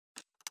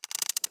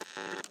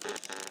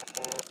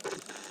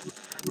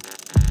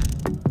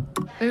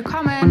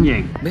Willkommen.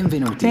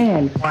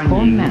 Benvenuti.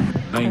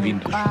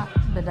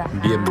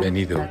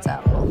 Bienvenido.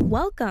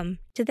 Welcome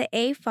to the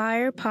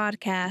A-Fire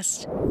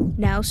podcast,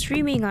 now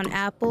streaming on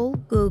Apple,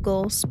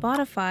 Google,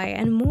 Spotify,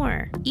 and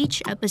more.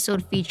 Each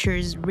episode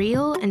features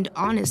real and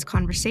honest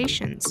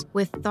conversations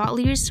with thought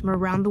leaders from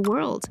around the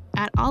world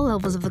at all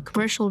levels of the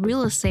commercial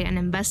real estate and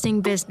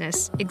investing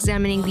business,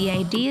 examining the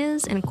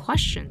ideas and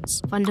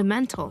questions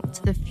fundamental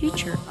to the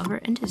future of our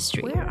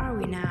industry. Where are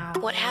we now?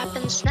 What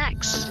happens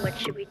next? What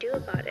should we do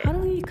about it? How do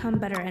we become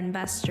better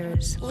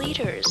investors,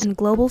 leaders, and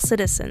global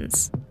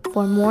citizens?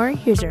 For more,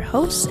 here's your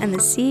host and the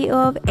CEO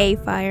of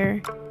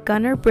A-Fire,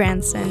 Gunnar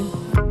Branson.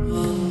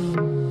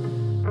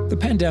 The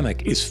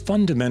pandemic is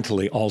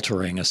fundamentally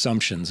altering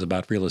assumptions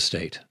about real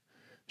estate,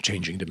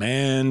 changing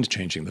demand,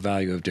 changing the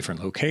value of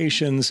different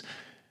locations,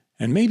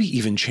 and maybe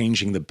even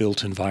changing the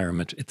built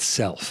environment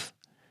itself.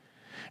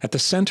 At the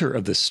center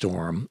of this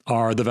storm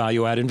are the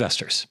value-add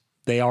investors.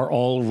 They are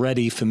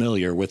already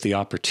familiar with the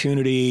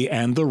opportunity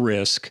and the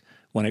risk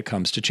when it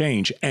comes to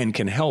change and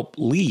can help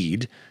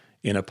lead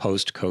in a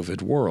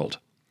post-COVID world.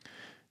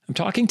 I'm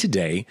talking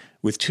today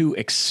with two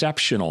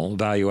exceptional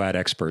value-add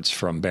experts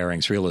from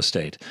Barings Real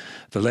Estate,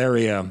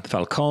 Valeria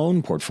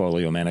Falcone,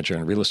 Portfolio Manager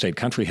and Real Estate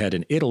Country Head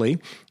in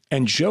Italy,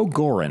 and Joe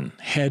Gorin,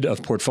 Head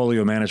of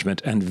Portfolio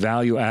Management and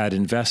Value-Add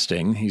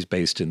Investing. He's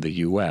based in the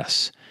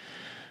U.S.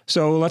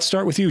 So let's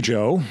start with you,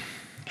 Joe.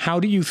 How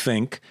do you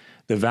think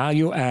the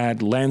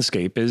value-add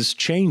landscape is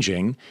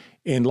changing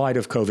in light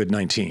of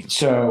COVID-19?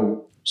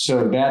 So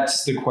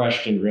that's the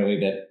question really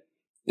that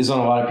is on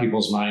a lot of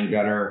people's mind,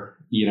 Gunnar.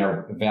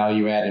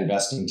 Value add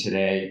investing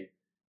today.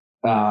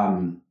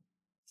 During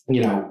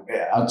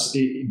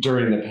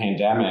the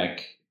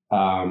pandemic,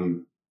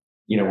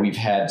 we've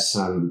had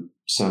some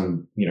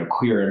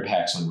clear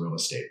impacts on real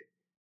estate.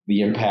 The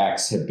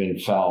impacts have been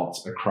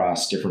felt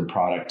across different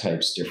product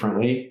types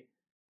differently.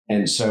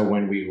 And so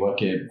when we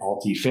look at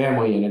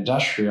multifamily and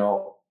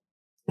industrial,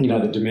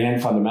 the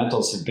demand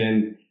fundamentals have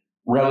been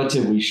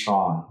relatively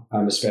strong,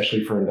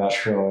 especially for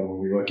industrial. And when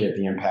we look at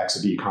the impacts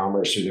of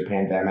e-commerce through the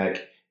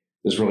pandemic,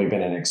 there's really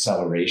been an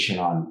acceleration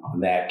on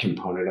that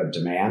component of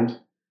demand.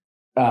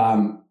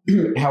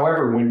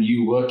 However, when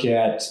you look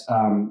at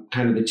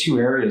kind of the two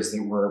areas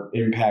that were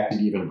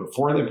impacted even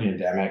before the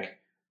pandemic,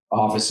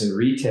 office and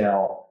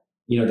retail,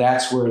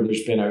 that's where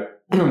there's been a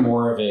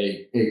more of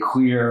a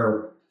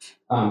clear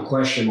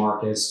question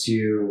mark as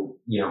to,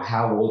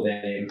 how will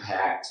that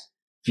impact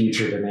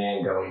future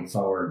demand going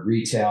forward.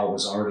 Retail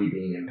was already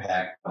being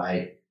impacted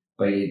by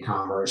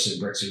e-commerce, and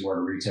bricks and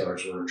mortar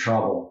retailers were in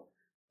trouble.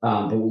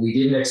 But what we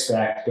didn't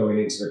expect going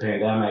into the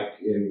pandemic,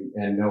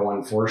 and no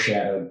one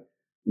foreshadowed,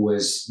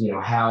 was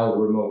how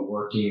remote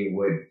working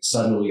would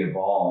suddenly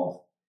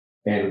evolve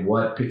and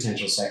what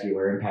potential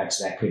secular impacts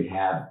that could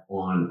have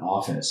on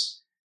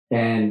office.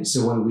 And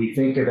so when we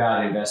think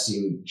about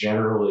investing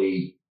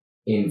generally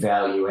in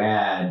value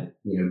add,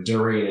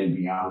 during and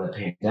beyond the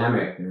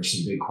pandemic, there's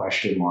some big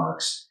question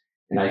marks.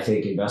 And I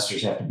think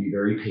investors have to be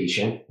very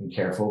patient and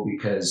careful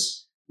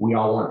because we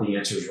all want the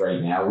answers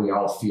right now. We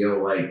all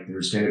feel like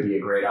there's going to be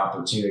a great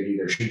opportunity.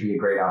 There should be a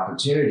great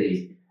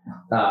opportunity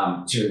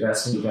to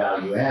invest in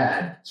value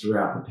add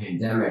throughout the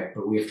pandemic.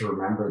 But we have to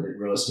remember that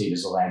real estate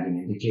is a lagging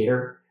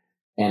indicator.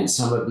 And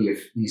some of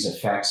these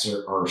effects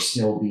are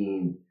still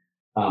being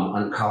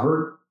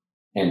uncovered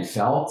and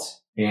felt.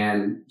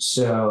 And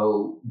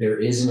so there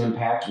is an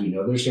impact. We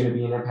know there's going to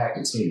be an impact.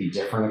 It's going to be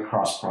different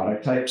across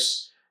product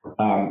types.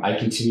 I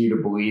continue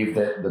to believe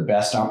that the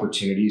best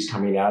opportunities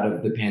coming out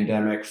of the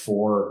pandemic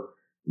for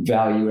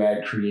value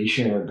add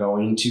creation are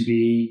going to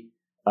be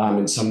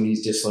in some of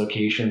these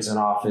dislocations in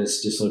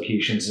office,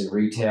 dislocations in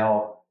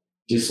retail,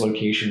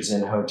 dislocations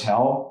in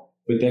hotel.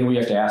 But then we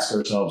have to ask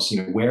ourselves,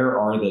 where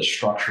are the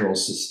structural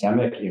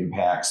systemic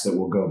impacts that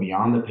will go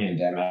beyond the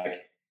pandemic?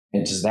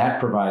 And does that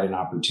provide an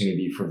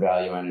opportunity for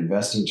value add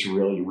investing to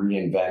really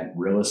reinvent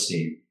real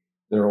estate?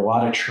 There are a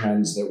lot of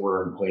trends that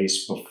were in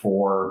place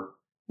before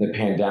the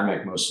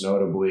pandemic, most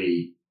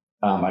notably,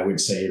 I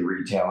would say in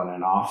retail and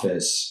in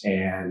office.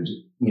 And,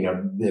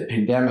 the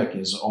pandemic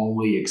is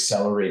only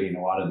accelerating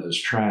a lot of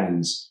those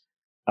trends.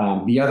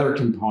 The other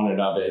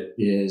component of it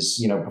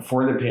is,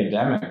 before the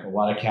pandemic, a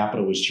lot of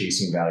capital was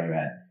chasing value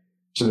add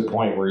to the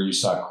point where you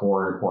saw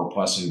core and core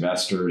plus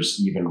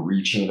investors even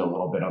reaching a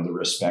little bit on the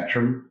risk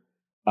spectrum.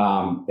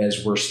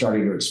 As we're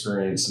starting to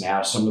experience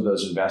now, some of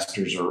those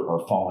investors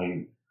are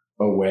falling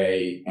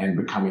away and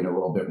becoming a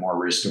little bit more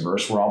risk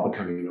averse. We're all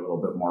becoming a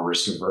little bit more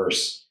risk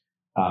averse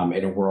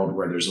in a world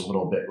where there's a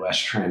little bit less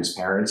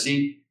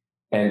transparency.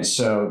 And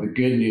so the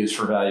good news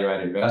for value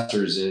add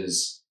investors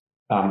is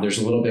there's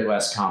a little bit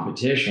less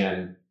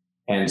competition,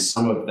 and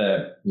some of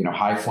the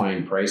high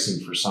flying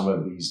pricing for some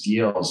of these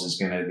deals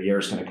the air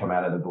is going to come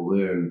out of the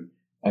balloon.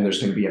 And there's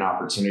going to be an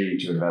opportunity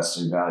to invest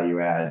in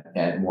value add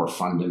at more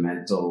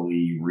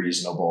fundamentally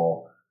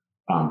reasonable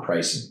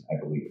pricing, I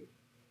believe.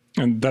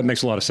 And that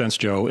makes a lot of sense,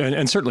 Joe.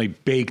 And certainly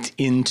baked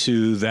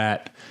into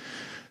that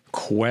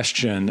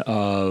question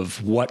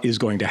of what is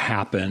going to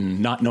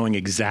happen, not knowing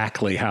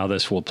exactly how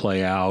this will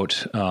play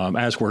out,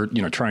 as we're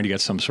trying to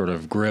get some sort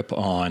of grip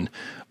on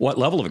what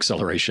level of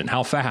acceleration,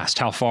 how fast,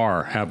 how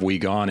far have we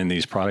gone in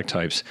these product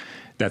types.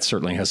 That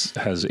certainly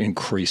has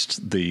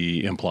increased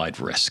the implied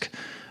risk.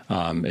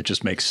 It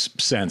just makes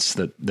sense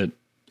that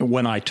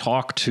when I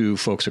talk to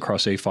folks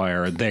across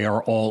AFIRE, they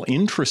are all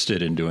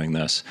interested in doing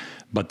this,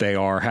 but they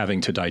are having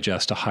to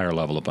digest a higher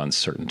level of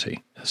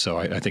uncertainty. So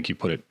I think you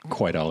put it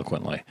quite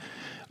eloquently.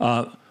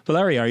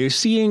 Valeria, are you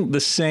seeing the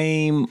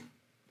same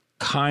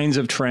kinds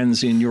of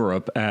trends in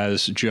Europe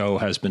as Joe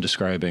has been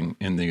describing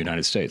in the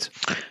United States?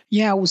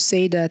 Yeah, I would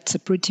say that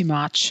pretty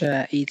much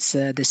it's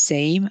the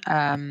same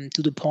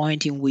to the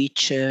point in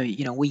which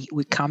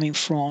we're coming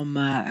from.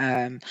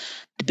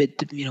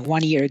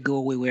 1 year ago,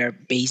 we were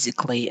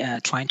basically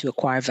trying to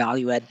acquire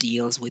value-add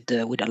deals with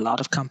a lot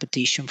of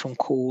competition from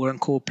core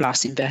and core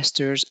plus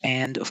investors,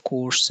 and of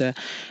course, the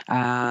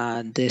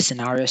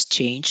scenario has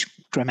changed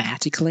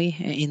dramatically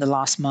in the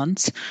last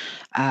months.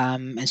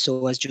 And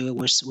so, as Joe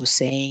was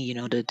saying,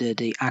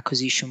 the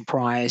acquisition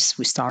price,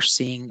 we start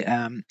seeing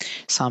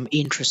some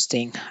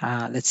interesting,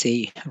 let's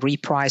say,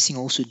 repricing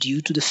also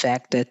due to the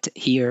fact that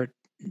here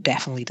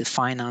definitely the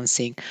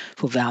financing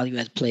for value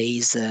add play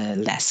is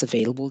less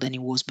available than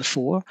it was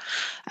before.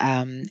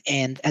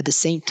 And at the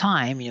same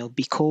time,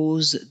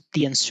 because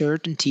the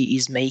uncertainty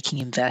is making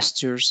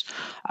investors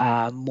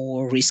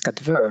more risk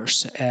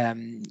adverse,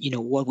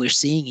 what we're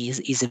seeing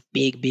is a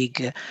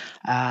big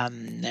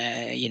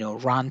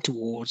run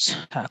towards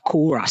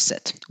core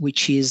asset,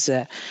 which is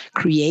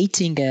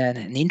creating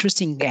an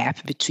interesting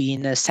gap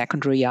between a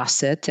secondary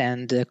asset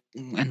and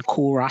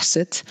core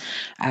asset,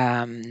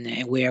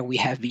 where we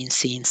have been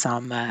seeing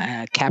some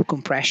cap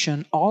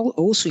compression,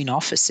 also in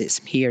offices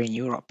here in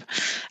Europe,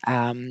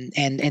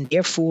 and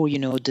therefore,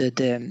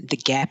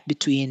 the gap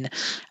between,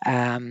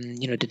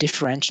 the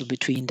differential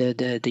between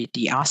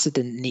the asset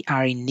and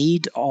are in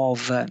need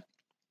of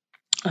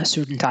a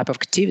certain type of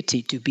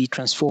activity to be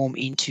transformed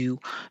into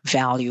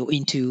value,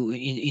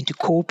 into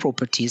core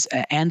properties,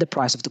 and the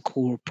price of the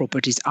core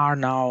properties are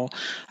now,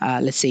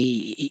 let's say,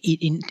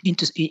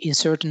 in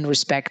certain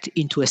respect,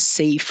 into a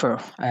safer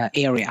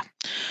area,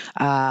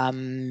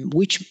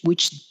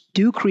 which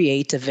do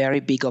create a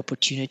very big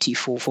opportunity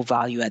for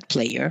value add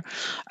player.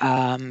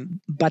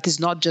 But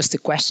it's not just a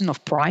question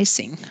of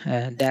pricing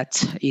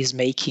that is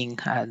making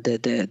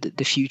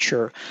the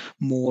future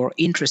more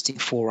interesting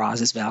for us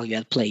as value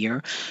add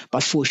player,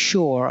 but for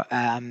sure,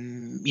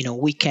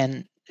 we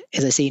can,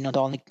 as I say, not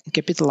only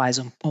capitalize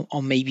on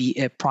maybe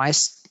a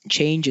price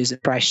changes, a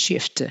price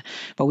shift,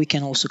 but we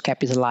can also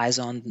capitalize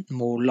on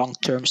more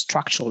long-term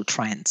structural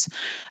trends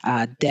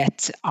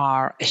that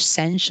are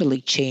essentially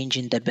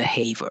changing the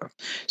behavior.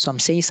 So I'm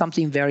saying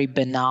something very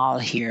banal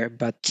here,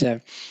 but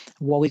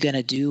what we're going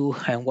to do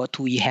and what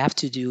we have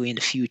to do in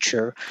the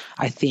future,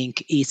 I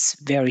think, is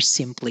very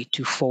simply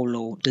to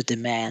follow the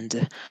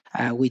demand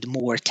with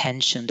more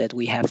attention that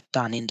we have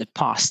done in the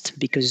past,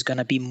 because it's going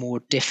to be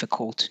more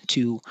difficult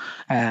to,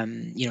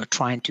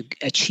 trying to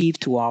achieve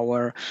to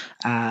our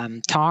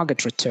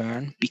target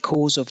return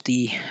because of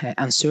the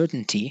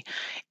uncertainty.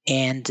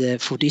 And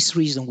for this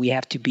reason, we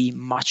have to be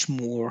much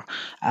more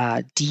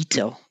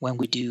detailed when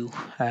we do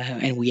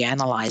and we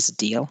analyze a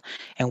deal,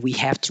 and we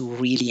have to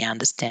really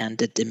understand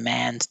the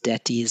demand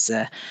that is,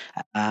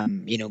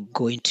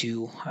 going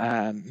to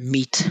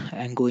meet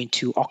and going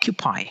to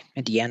occupy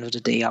at the end of the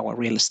day our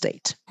real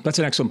estate. That's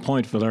an excellent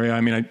point, Valeria.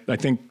 I mean, I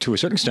think to a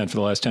certain extent for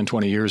the last 10,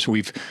 20 years,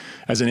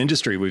 as an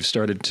industry, we've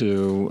started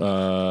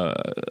to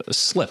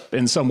slip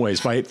in some ways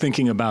by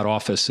thinking about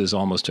office as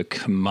almost a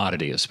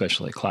commodity,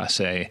 especially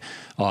Class A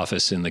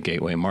office in the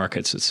gateway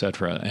markets, et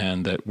cetera,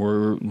 and that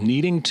we're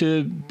needing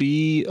to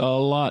be a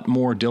lot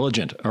more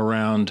diligent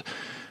around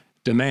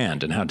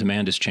demand and how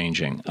demand is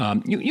changing.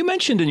 You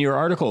mentioned in your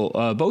article,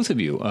 both of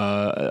you,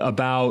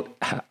 about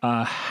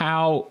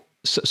how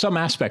some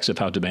aspects of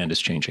how demand is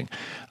changing.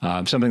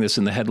 Something that's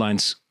in the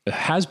headlines,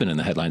 has been in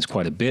the headlines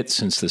quite a bit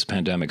since this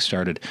pandemic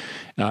started,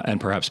 and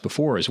perhaps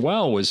before as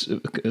well, was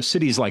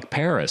cities like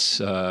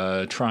Paris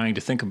trying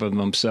to think of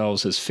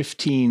themselves as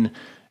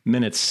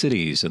 15-minute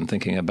cities and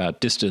thinking about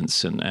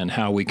distance and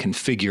how we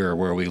configure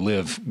where we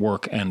live,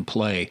 work, and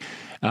play.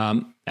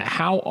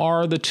 How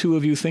are the two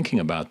of you thinking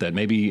about that?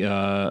 Maybe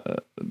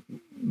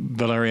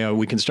Valeria,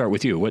 we can start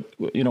with you.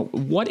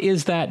 What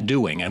is that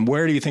doing, and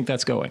where do you think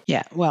that's going?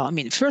 Yeah, well, I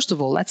mean, first of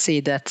all, let's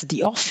say that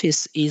the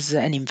office is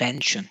an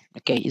invention.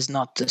 Okay, it's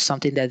not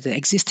something that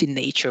exists in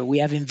nature. We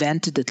have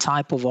invented the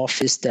type of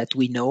office that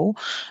we know,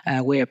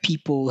 where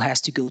people has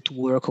to go to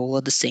work all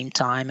at the same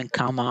time and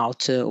come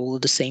out all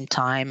at the same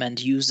time and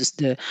use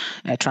the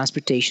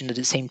transportation at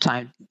the same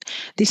time.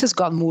 This has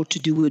got more to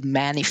do with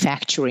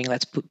manufacturing.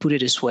 Let's put it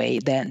this way,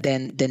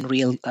 than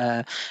real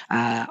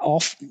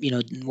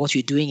what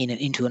you're doing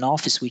in into an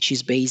office which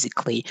is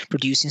basically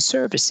producing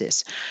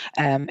services.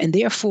 And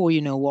therefore,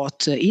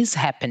 what is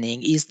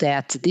happening is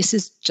that this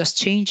is just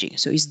changing.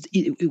 So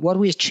what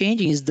we are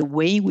changing is the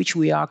way in which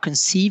we are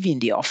conceiving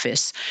the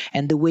office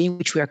and the way in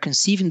which we are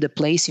conceiving the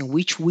place in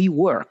which we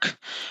work.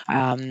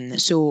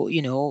 So,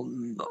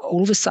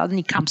 all of a sudden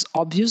it becomes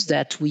obvious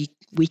that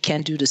we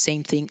can do the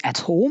same thing at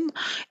home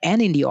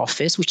and in the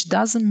office, which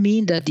doesn't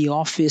mean that the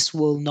office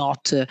will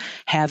not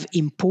have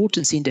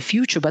importance in the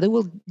future, but it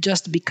will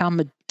just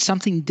become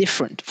something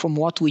different from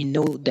what we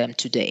know them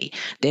today.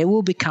 They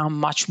will become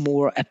much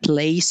more a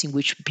place in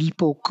which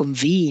people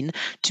convene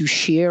to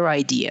share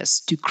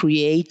ideas, to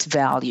create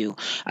value,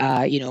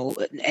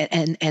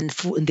 and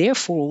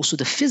therefore also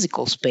the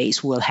physical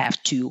space will have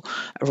to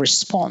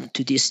respond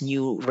to this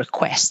new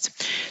request.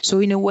 So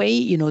in a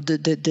way,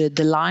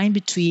 the line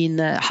between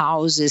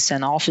houses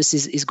and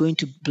offices is going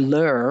to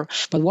blur,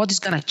 but what is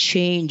going to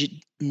change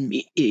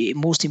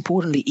most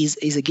importantly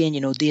is again,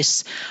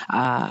 this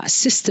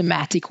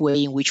systematic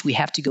way in which we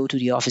have to go to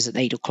the office at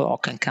 8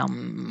 o'clock and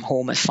come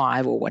home at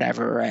 5 or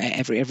whatever.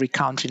 Every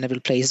country and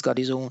every place got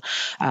its own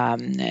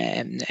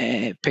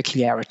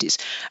peculiarities.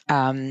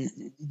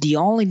 The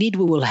only need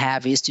we will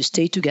have is to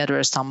stay together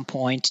at some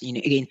point,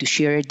 again, to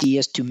share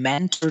ideas, to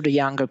mentor the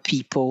younger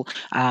people,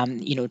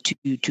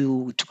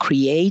 to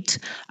create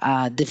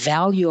the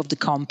value of the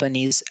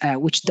companies,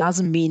 which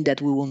doesn't mean that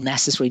we will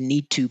necessarily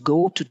need to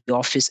go to the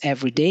office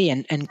every day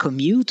and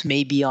commute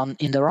maybe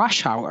in the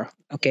rush hour.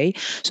 Okay,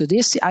 so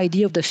this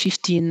idea of the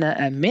 15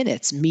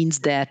 minutes means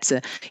that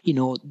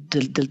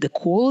the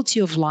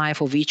quality of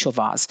life of each of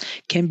us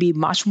can be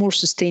much more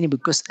sustainable,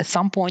 because at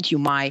some point you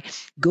might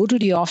go to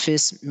the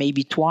office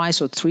maybe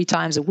twice or 3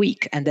 times a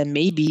week, and then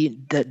maybe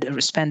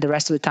spend the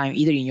rest of the time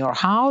either in your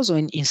house or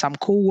in some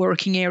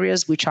co-working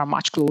areas which are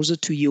much closer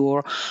to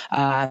your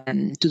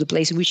to the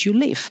place in which you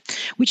live,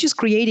 which is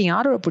creating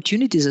other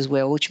opportunities as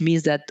well, which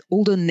means that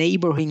all the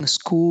neighboring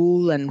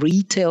school and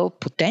retail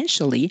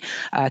potentially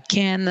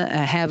can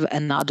have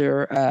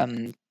another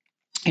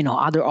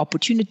other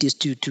opportunities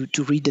to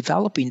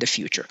redevelop in the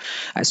future.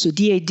 So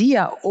the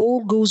idea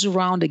all goes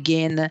around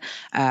again,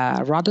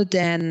 rather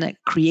than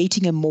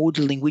creating a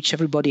model in which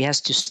everybody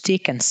has to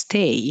stick and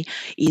stay,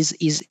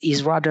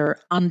 is rather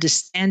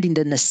understanding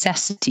the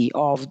necessity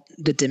of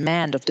the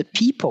demand of the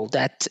people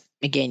that,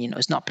 again,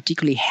 is not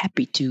particularly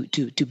happy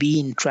to be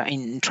in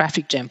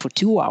traffic jam for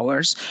 2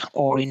 hours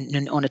or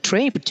on a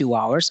train for 2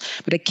 hours,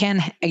 but they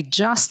can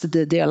adjust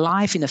their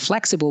life in a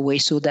flexible way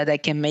so that they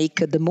can make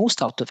the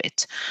most out of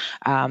it.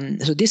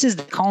 So this is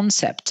the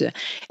concept,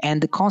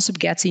 and the concept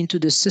gets into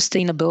the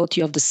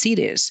sustainability of the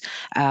cities,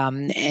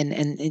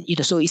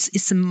 so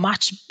it's a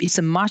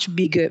much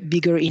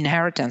bigger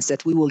inheritance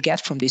that we will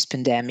get from this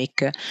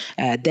pandemic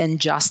than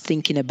just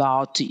thinking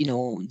about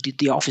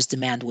the office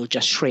demand will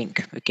just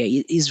shrink. Okay,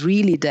 it is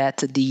really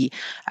that the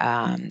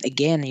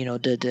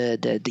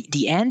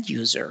end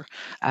user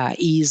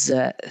is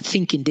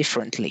thinking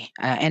differently,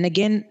 and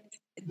again,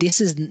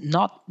 this is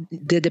not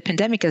the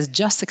pandemic has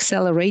just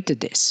accelerated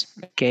this.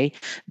 Okay,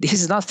 this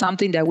is not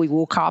something that we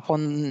woke up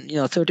on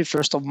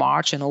 31st of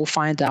March and all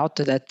find out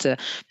that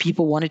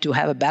people wanted to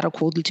have a better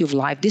quality of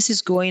life. This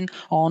is going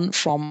on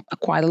from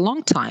quite a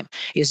long time.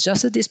 It's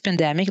just that this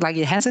pandemic, like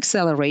it has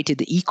accelerated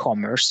the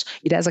e-commerce,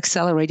 it has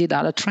accelerated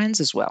other trends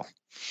as well.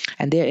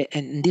 And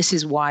this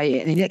is why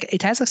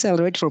it has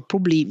accelerated for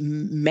probably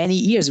many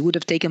years. It would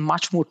have taken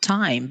much more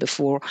time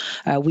before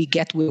we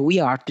get where we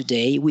are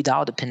today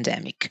without the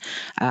pandemic.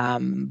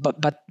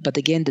 But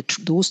again,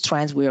 those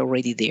trends were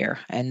already there,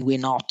 and we're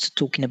not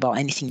talking about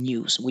anything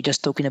new. We're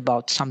just talking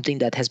about something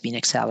that has been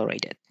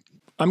accelerated.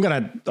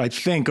 I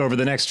think over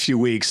the next few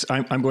weeks,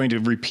 I'm going to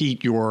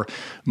repeat your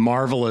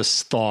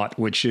marvelous thought,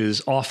 which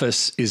is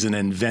office is an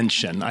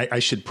invention. I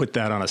should put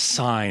that on a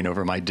sign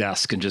over my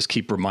desk and just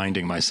keep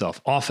reminding myself,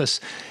 office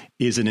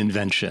is an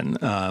invention,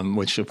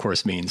 which of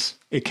course means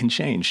it can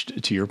change,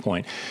 to your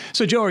point.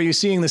 So Joe, are you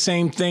seeing the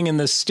same thing in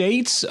the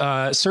States?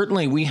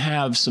 Certainly we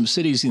have some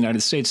cities in the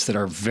United States that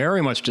are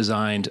very much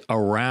designed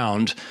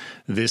around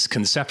this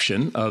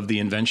conception of the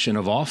invention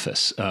of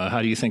office.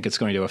 How do you think it's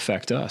going to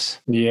affect us?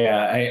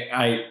 Yeah,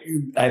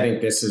 I think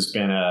this has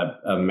been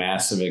a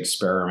massive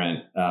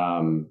experiment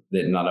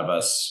that none of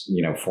us,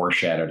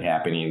 foreshadowed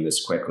happening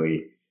this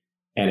quickly.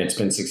 And it's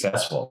been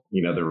successful.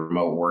 The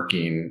remote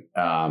working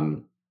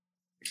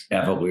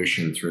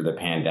evolution through the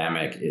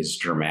pandemic is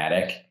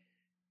dramatic.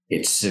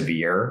 It's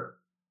severe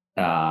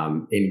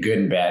in good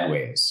and bad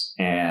ways.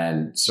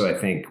 And so I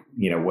think,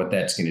 what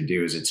that's going to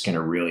do is it's going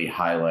to really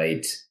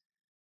highlight,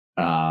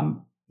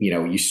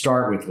 you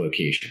start with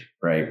location,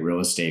 right? Real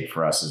estate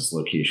for us is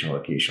location,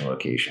 location,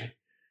 location.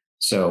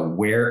 So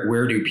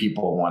where do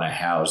people want to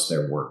house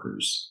their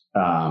workers?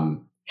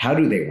 How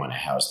do they want to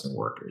house their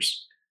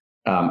workers?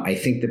 I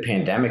think the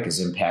pandemic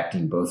is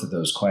impacting both of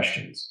those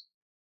questions.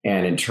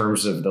 And in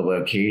terms of the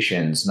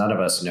locations, none of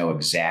us know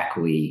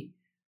exactly,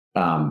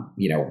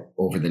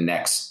 over the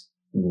next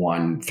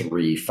 1,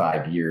 3,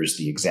 5 years,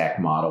 the exact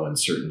model in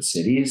certain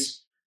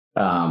cities.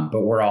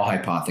 But we're all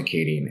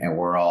hypothecating, and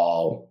we're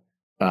all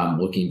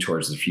looking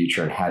towards the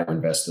future and how to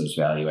invest those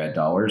value add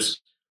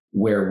dollars.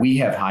 Where we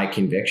have high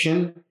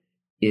conviction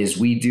is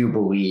we do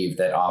believe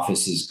that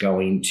office is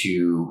going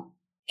to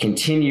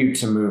continue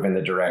to move in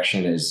the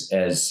direction as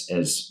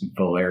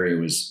Valeria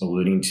was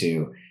alluding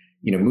to,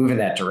 move in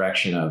that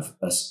direction of,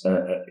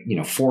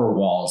 four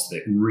walls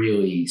that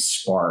really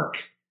spark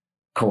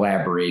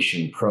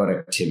collaboration,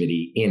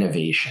 productivity,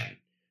 innovation.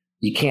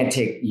 You can't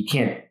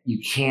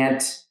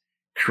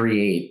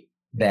create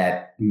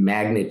that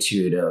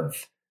magnitude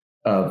of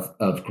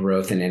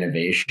growth and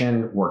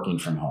innovation working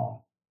from home.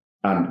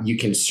 You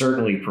can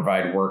certainly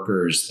provide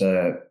workers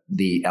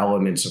the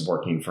elements of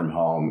working from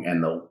home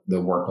and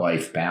the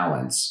work-life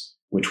balance,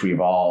 which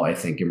we've all, I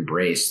think,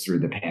 embraced through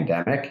the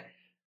pandemic.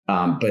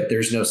 But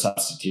there's no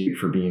substitute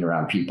for being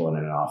around people in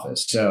an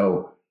office.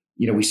 So,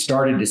 we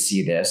started to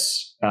see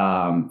this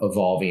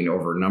evolving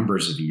over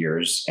numbers of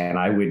years. And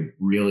I would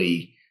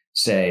really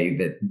say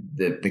that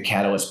the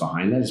catalyst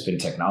behind that has been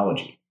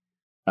technology.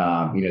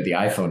 The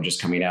iPhone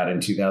just coming out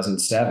in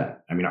 2007.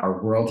 I mean,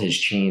 our world has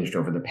changed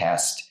over the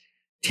past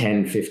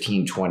 10,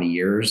 15, 20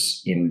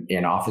 years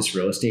in office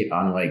real estate,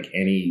 unlike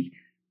any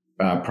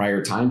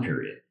prior time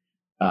period.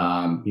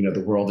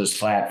 The world is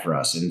flat for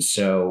us. And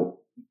so,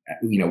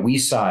 we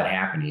saw it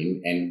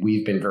happening, and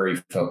we've been very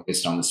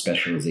focused on the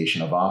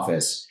specialization of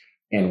office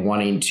and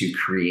wanting to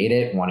create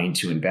it, wanting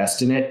to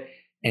invest in it,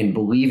 and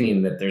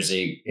believing that there's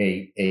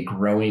a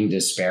growing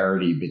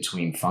disparity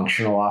between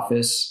functional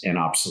office and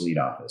obsolete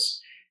office.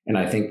 And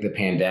I think the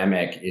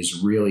pandemic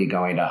is really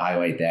going to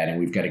highlight that. And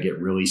we've got to get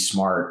really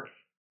smart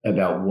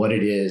about what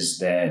it is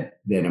that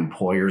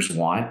employers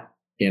want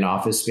in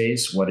office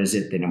space. What is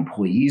it that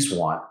employees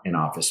want in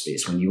office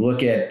space? When you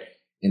look at,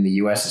 in the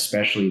US,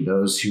 especially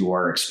those who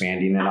are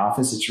expanding in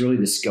office, it's really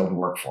the skilled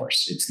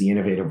workforce. It's the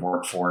innovative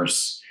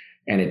workforce.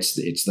 And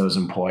it's those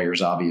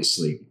employers,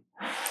 obviously.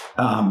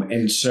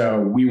 And so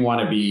we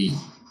want to be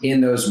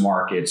in those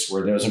markets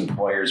where those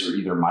employers are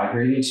either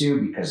migrating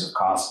to because of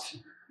cost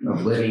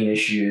of living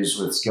issues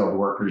with skilled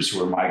workers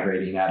who are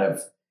migrating out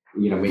of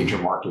major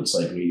markets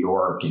like New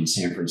York and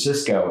San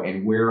Francisco.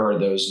 And where are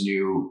those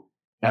new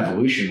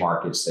evolution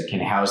markets that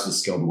can house the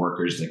skilled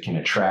workers, that can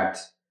attract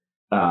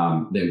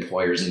the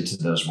employers into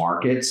those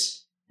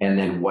markets? And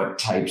then what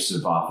types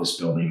of office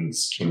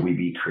buildings can we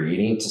be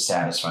creating to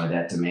satisfy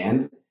that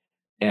demand?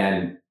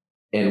 And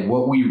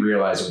what we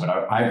realize, and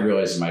what I've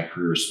realized in my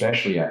career,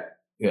 especially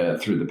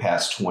through the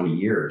past 20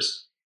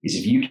 years, is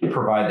if you can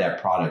provide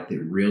that product that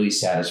really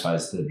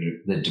satisfies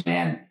the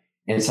demand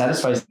and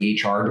satisfies the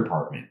HR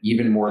department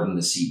even more than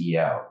the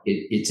CEO,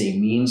 it's a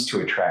means to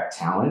attract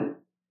talent.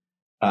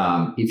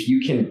 If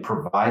you can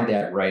provide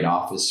that right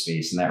office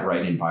space and that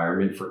right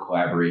environment for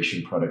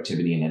collaboration,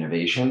 productivity, and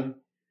innovation,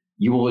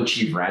 you will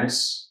achieve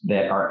rents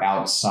that are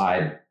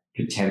outside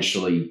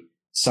potentially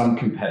some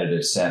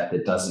competitive set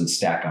that doesn't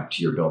stack up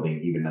to your building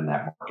even in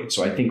that market.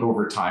 So I think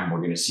over time, we're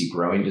going to see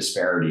growing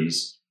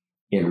disparities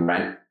in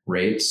rent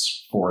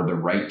rates for the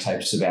right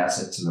types of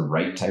assets and the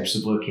right types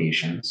of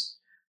locations.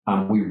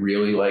 We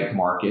really like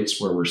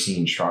markets where we're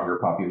seeing stronger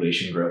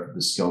population growth of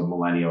the skilled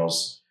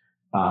millennials.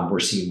 We're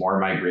seeing more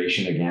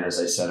migration, again, as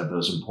I said, of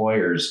those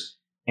employers.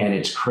 And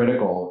it's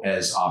critical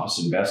as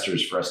office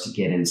investors for us to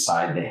get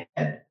inside the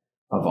head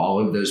of all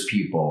of those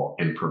people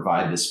and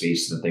provide the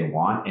space that they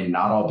want. And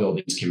not all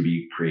buildings can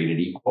be created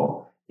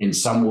equal. And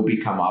some will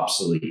become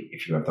obsolete.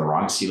 If you have the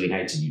wrong ceiling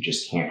heights and you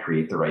just can't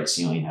create the right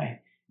ceiling height,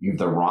 you have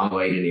the wrong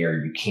light and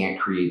air, you can't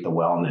create the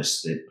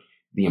wellness that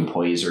the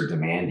employees are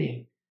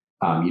demanding.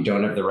 You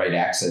don't have the right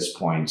access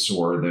points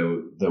or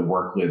the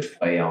work, live,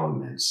 play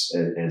elements,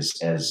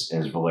 as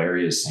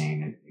Valeria is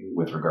saying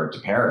with regard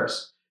to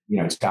Paris.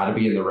 It's got to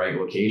be in the right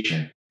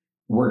location.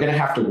 We're going to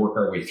have to work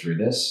our way through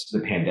this. The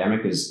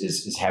pandemic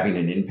is having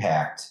an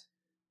impact,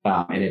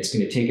 and it's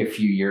going to take a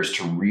few years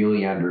to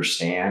really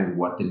understand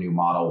what the new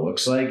model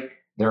looks like.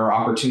 There are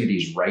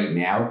opportunities right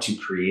now to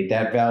create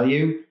that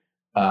value,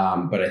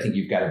 but I think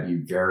you've got to be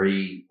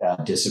very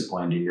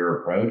disciplined in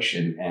your approach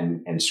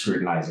and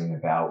scrutinizing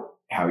about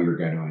how you're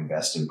going to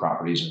invest in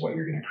properties and what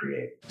you're going to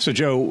create. So,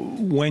 Joe,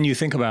 when you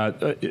think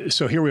about,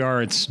 so here we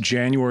are, it's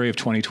January of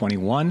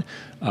 2021.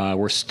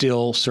 We're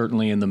still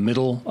certainly in the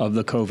middle of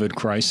the COVID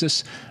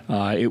crisis.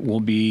 It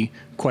will be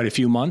quite a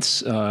few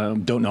months,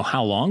 don't know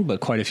how long, but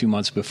quite a few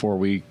months before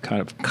we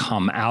kind of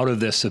come out of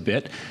this a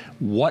bit.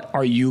 What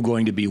are you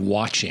going to be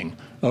watching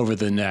over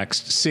the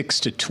next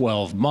 6 to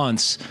 12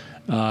 months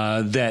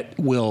that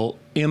will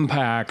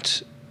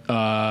impact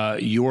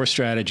your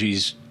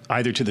strategies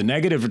either to the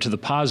negative or to the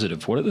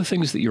positive? What are the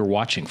things that you're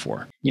watching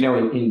for?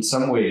 In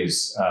some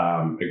ways,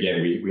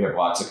 again, we have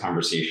lots of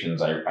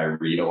conversations. I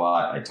read a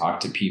lot. I talk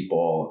to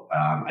people.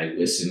 I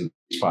listen to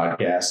these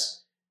podcasts,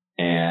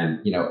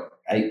 and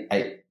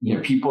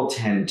people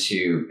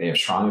they have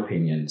strong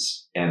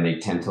opinions, and they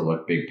tend to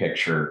look big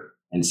picture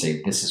and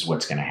say, this is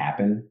what's going to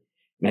happen.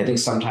 And I think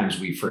sometimes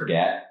we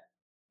forget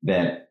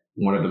that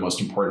one of the most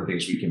important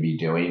things we can be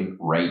doing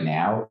right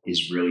now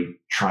is really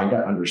trying to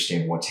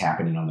understand what's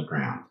happening on the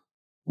ground.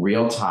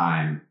 Real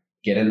time,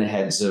 get in the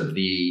heads of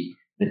the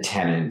the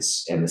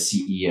tenants and the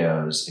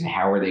CEOs, and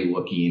how are they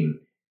looking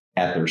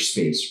at their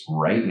space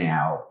right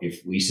now?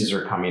 If leases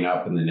are coming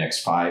up in the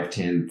next 5,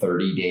 10,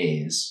 30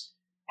 days,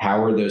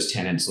 how are those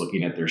tenants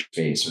looking at their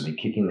space? Are they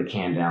kicking the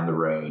can down the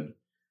road?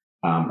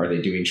 Are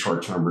they doing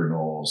short-term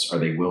renewals? Are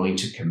they willing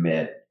to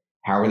commit?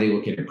 How are they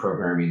looking at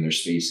programming their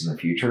space in the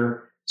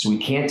future? So we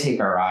can't take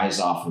our eyes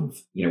off of,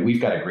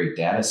 we've got a great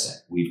data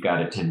set. We've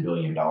got a $10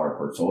 billion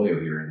portfolio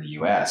here in the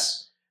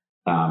US.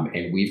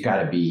 And we've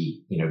got to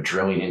be,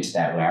 drilling into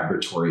that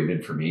laboratory of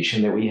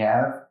information that we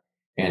have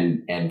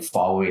and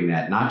following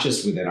that, not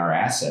just within our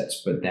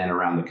assets, but then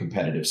around the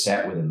competitive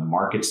set within the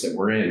markets that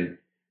we're in,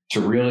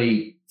 to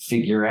really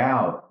figure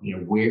out,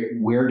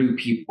 where do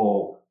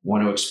people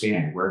want to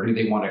expand? Where do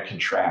they want to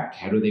contract?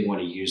 How do they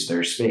want to use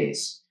their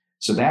space?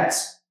 So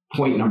that's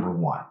point number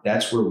one.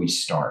 That's where we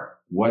start.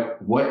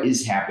 What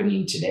is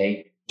happening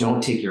today?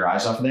 Don't take your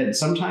eyes off of that. And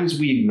sometimes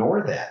we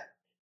ignore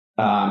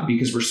that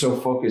because we're so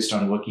focused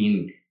on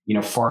looking,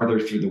 farther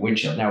through the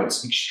windshield. Now,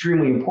 it's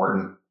extremely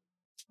important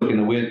to look in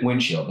the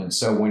windshield. And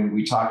so when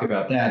we talk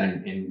about that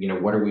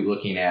and what are we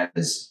looking at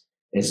as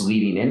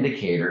leading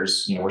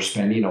indicators, we're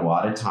spending a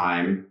lot of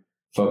time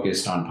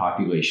focused on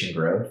population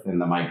growth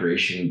and the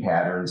migration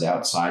patterns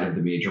outside of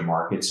the major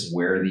markets and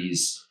where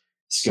these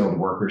skilled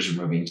workers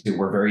are moving to.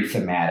 We're very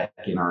thematic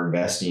in our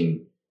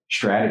investing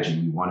strategy.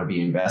 We want to be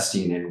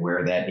investing in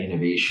where that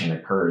innovation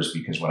occurs,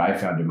 because what I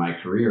found in my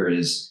career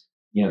is,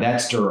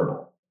 that's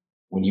durable.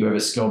 When you have a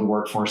skilled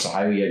workforce, a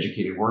highly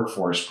educated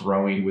workforce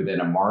growing within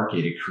a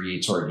market, it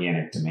creates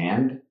organic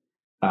demand.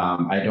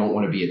 I don't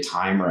want to be a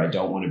timer. I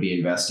don't want to be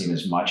investing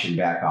as much in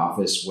back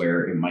office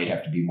where it might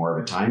have to be more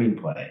of a timing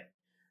play.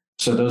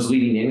 So those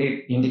leading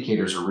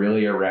indicators are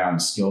really around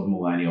skilled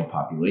millennial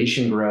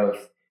population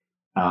growth,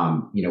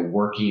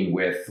 working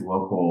with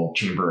local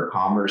chamber of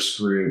commerce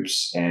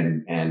groups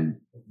and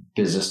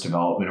business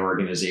development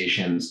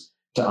organizations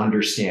to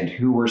understand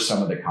who are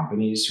some of the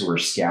companies who are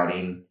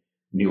scouting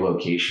new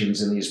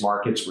locations in these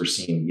markets. We're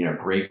seeing,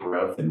 great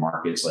growth in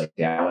markets like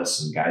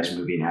Dallas and guys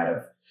moving out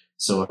of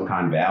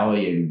Silicon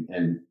Valley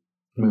and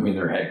moving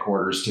their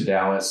headquarters to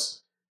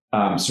Dallas.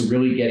 So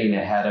really getting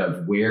ahead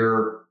of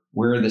where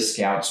are the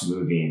scouts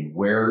moving?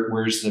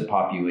 Where's the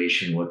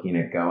population looking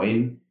at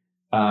going?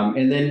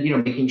 And then,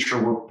 making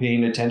sure we're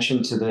paying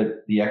attention to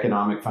the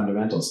economic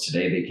fundamentals.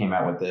 Today, they came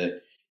out with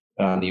the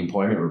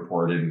employment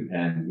report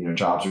and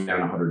jobs are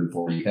down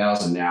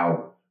 140,000.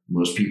 Now,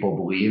 most people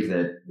believe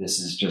that this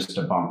is just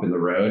a bump in the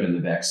road and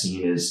the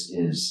vaccine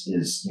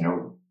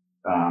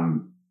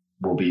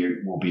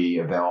will be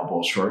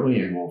available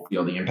shortly and we'll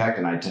feel the impact.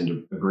 And I tend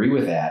to agree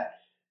with that.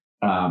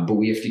 But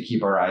we have to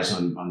keep our eyes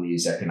on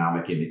these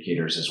economic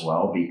indicators as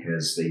well,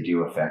 because they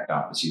do affect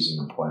office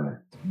using employment.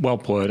 Well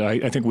put.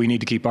 I think we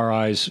need to keep our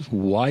eyes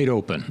wide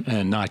open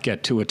and not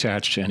get too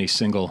attached to any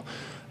single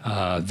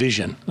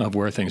vision of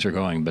where things are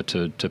going, but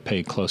to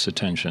pay close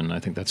attention. I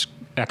think that's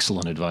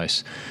excellent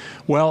advice.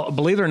 Well,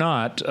 believe it or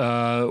not,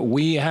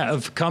 we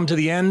have come to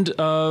the end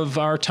of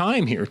our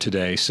time here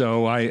today.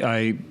 So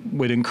I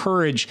would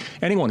encourage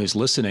anyone who's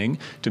listening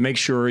to make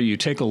sure you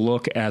take a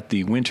look at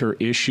the winter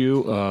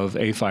issue of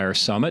AFIRE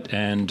Summit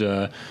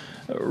and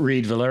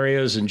read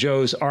Valeria's and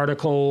Joe's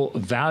article,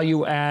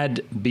 Value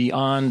Add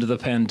Beyond the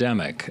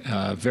Pandemic.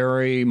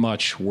 Very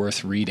much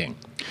worth reading.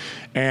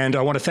 And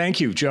I want to thank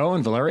you, Joe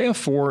and Valeria,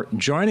 for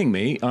joining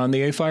me on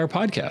the AFIRE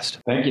podcast.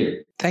 Thank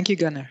you. Thank you,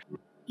 Gunnar.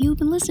 You've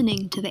been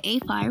listening to the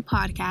AFIRE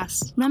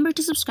podcast. Remember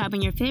to subscribe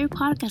on your favorite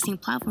podcasting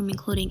platform,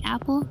 including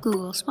Apple,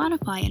 Google,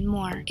 Spotify, and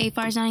more.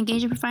 AFIRE is not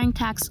engaged in providing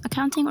tax,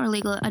 accounting, or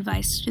legal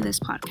advice to this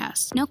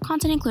podcast. No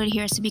content included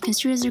here is to be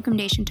construed as a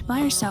recommendation to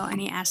buy or sell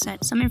any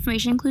asset. Some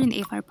information included in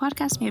the AFIRE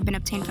podcast may have been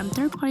obtained from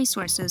third-party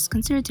sources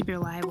considered to be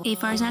reliable.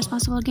 AFIRE is not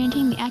responsible for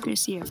guaranteeing the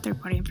accuracy of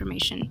third-party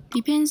information. The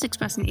opinions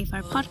expressed in the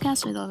AFIRE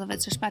podcast are those of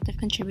its respective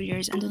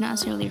contributors and do not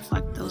necessarily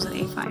reflect those of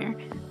AFIRE.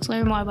 To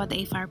learn more about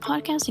the AFIRE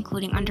podcast,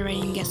 including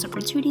underwriting and guest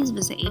opportunities,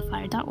 visit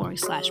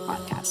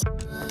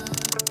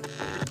afire.org/podcast.